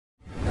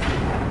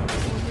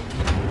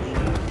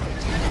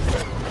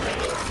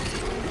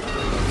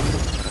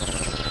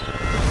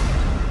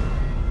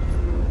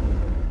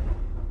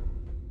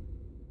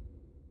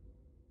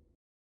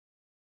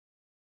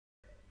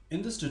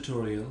In this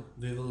tutorial,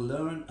 we will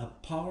learn a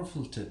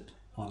powerful tip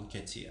on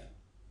Catia.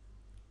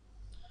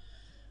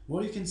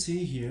 What you can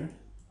see here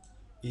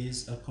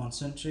is a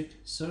concentric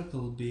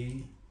circle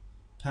being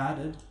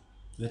padded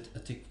with a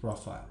thick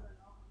profile.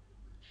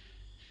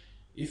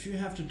 If you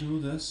have to do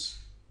this,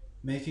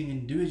 making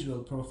individual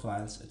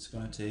profiles, it's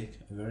going to take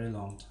a very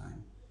long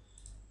time.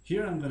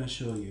 Here I'm going to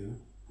show you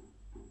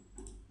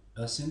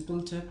a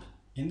simple tip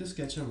in the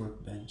Sketcher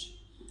workbench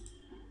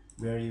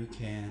where you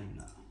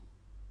can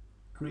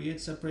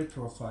create separate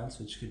profiles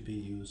which could be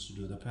used to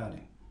do the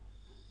padding.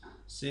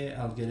 Say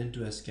I'll get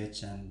into a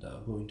sketch and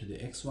go into the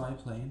XY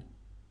plane,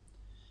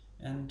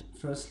 and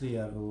firstly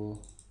I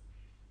will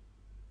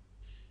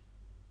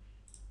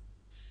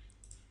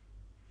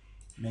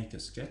make a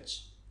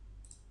sketch.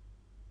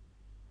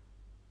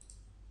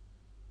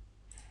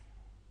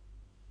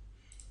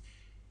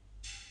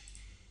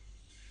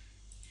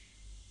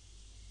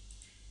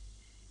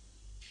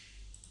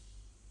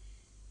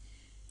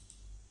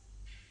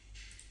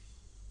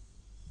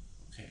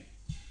 Okay,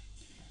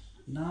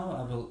 now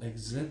I will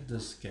exit the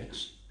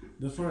sketch.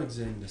 Before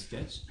exiting the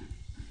sketch,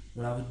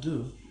 what I would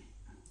do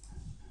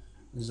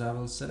is I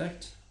will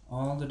select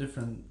all the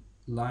different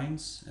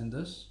lines in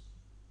this.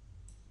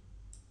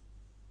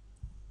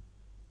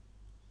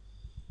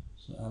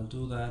 So I'll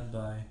do that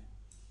by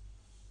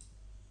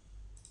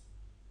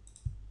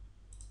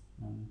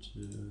 1,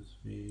 2,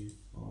 3,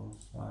 4,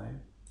 5,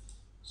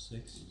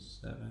 6,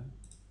 7,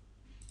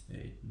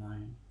 8,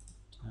 9,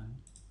 10,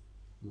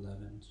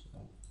 11,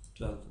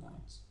 12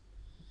 lines.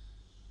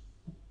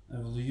 I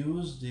will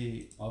use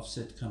the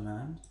offset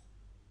command,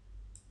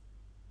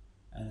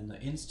 and in the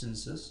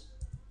instances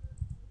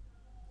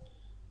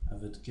I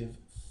would give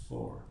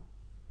 4,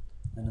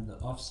 and in the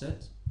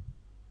offset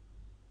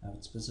I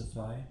would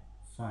specify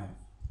 5.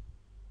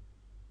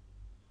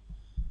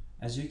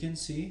 As you can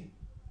see,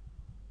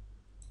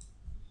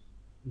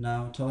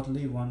 now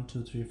totally 1,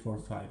 2, 3, 4,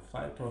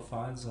 5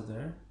 profiles are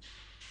there,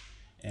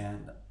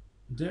 and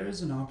there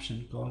is an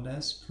option called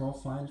as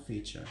profile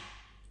feature.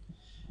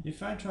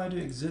 If I try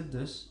to exit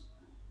this,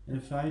 and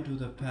if I do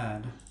the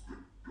pad,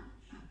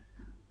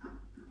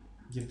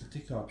 give the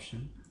tick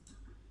option,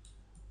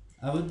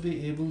 I would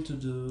be able to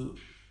do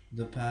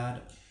the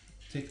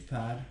thick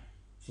pad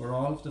for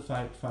all of the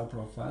five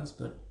profiles,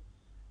 but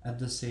at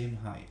the same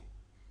height.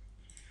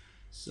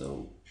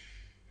 So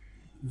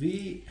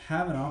we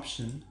have an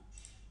option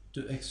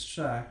to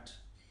extract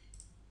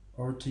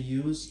or to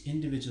use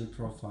individual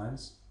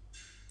profiles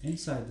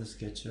inside the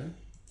Sketcher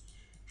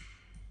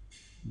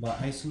by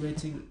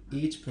isolating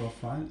each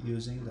profile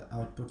using the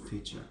output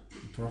feature,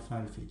 the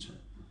profile feature.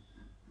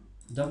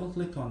 Double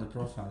click on the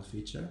profile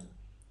feature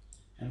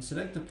and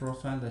select the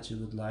profile that you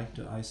would like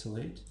to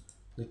isolate.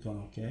 Click on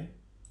OK,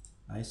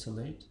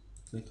 isolate,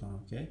 click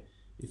on OK.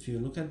 If you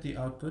look at the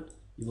output,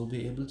 you will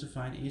be able to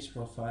find each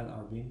profile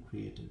are being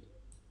created.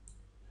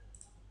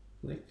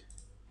 Click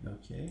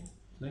OK,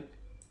 click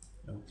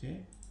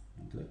OK,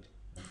 and click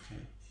OK.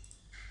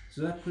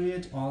 So that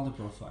creates all the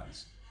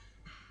profiles.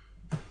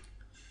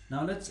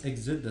 Now let's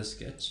exit the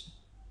sketch,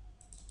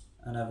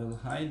 and I will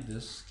hide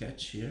this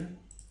sketch here,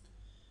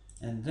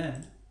 and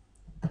then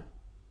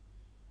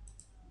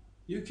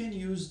you can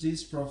use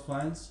these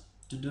profiles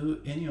to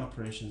do any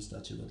operations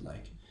that you would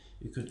like.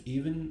 You could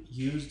even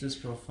use this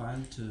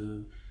profile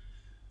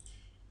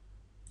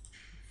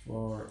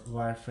for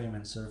wireframe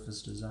and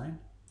surface design.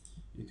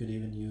 You could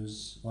even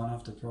use one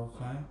of the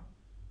profile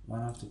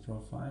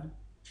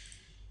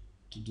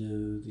to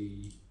do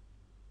the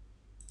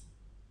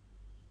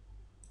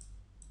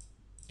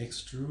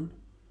extrude,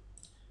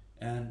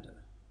 and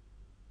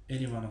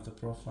any one of the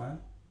profile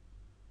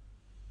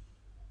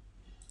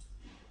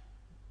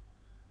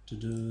to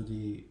do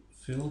the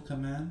fill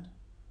command,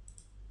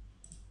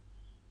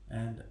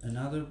 and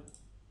another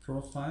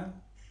profile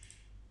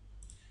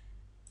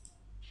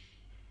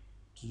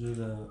to do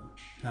the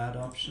pad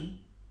option,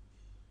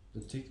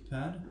 the thick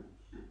pad,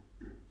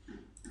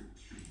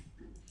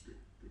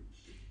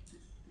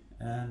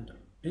 and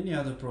any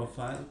other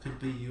profile could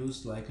be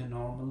used like a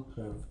normal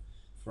curve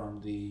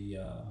from the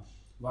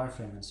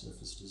wireframe and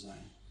surface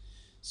design.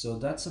 So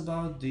that's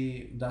about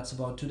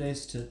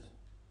today's tip,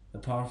 a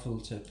powerful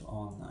tip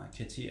on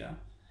Catia.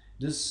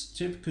 This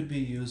tip could be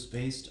used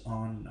based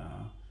on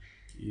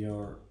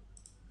your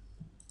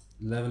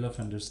level of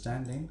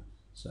understanding.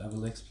 So I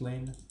will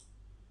explain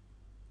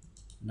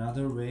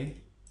another way.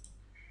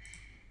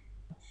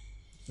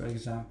 For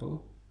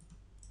example,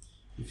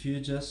 if you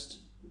just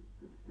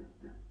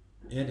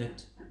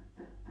edit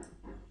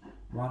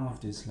one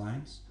of these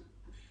lines,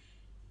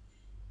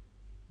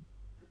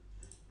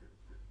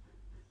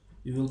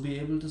 you will be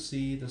able to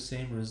see the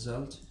same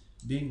result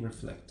being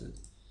reflected.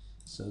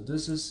 So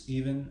this is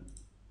even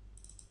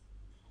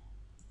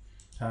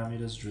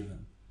parameters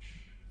driven.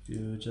 If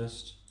you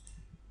just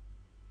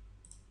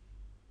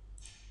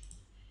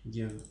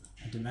give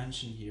a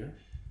dimension here,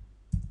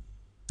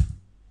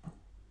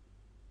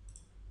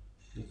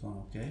 click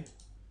on OK,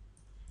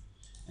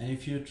 and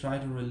if you try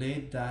to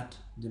relate that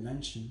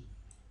dimension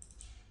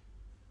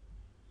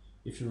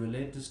if you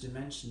relate this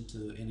dimension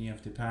to any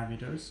of the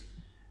parameters,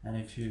 and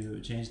if you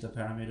change the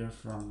parameter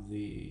from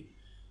the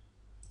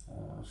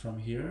from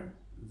here,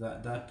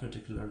 that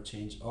particular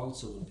change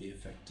also will be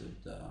affected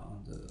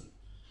on the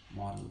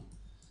model.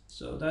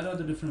 So that are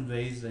the different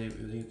ways that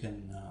you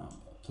can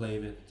play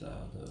with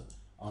the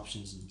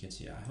options in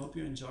Catia. I hope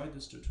you enjoyed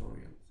this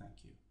tutorial. Thank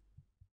you.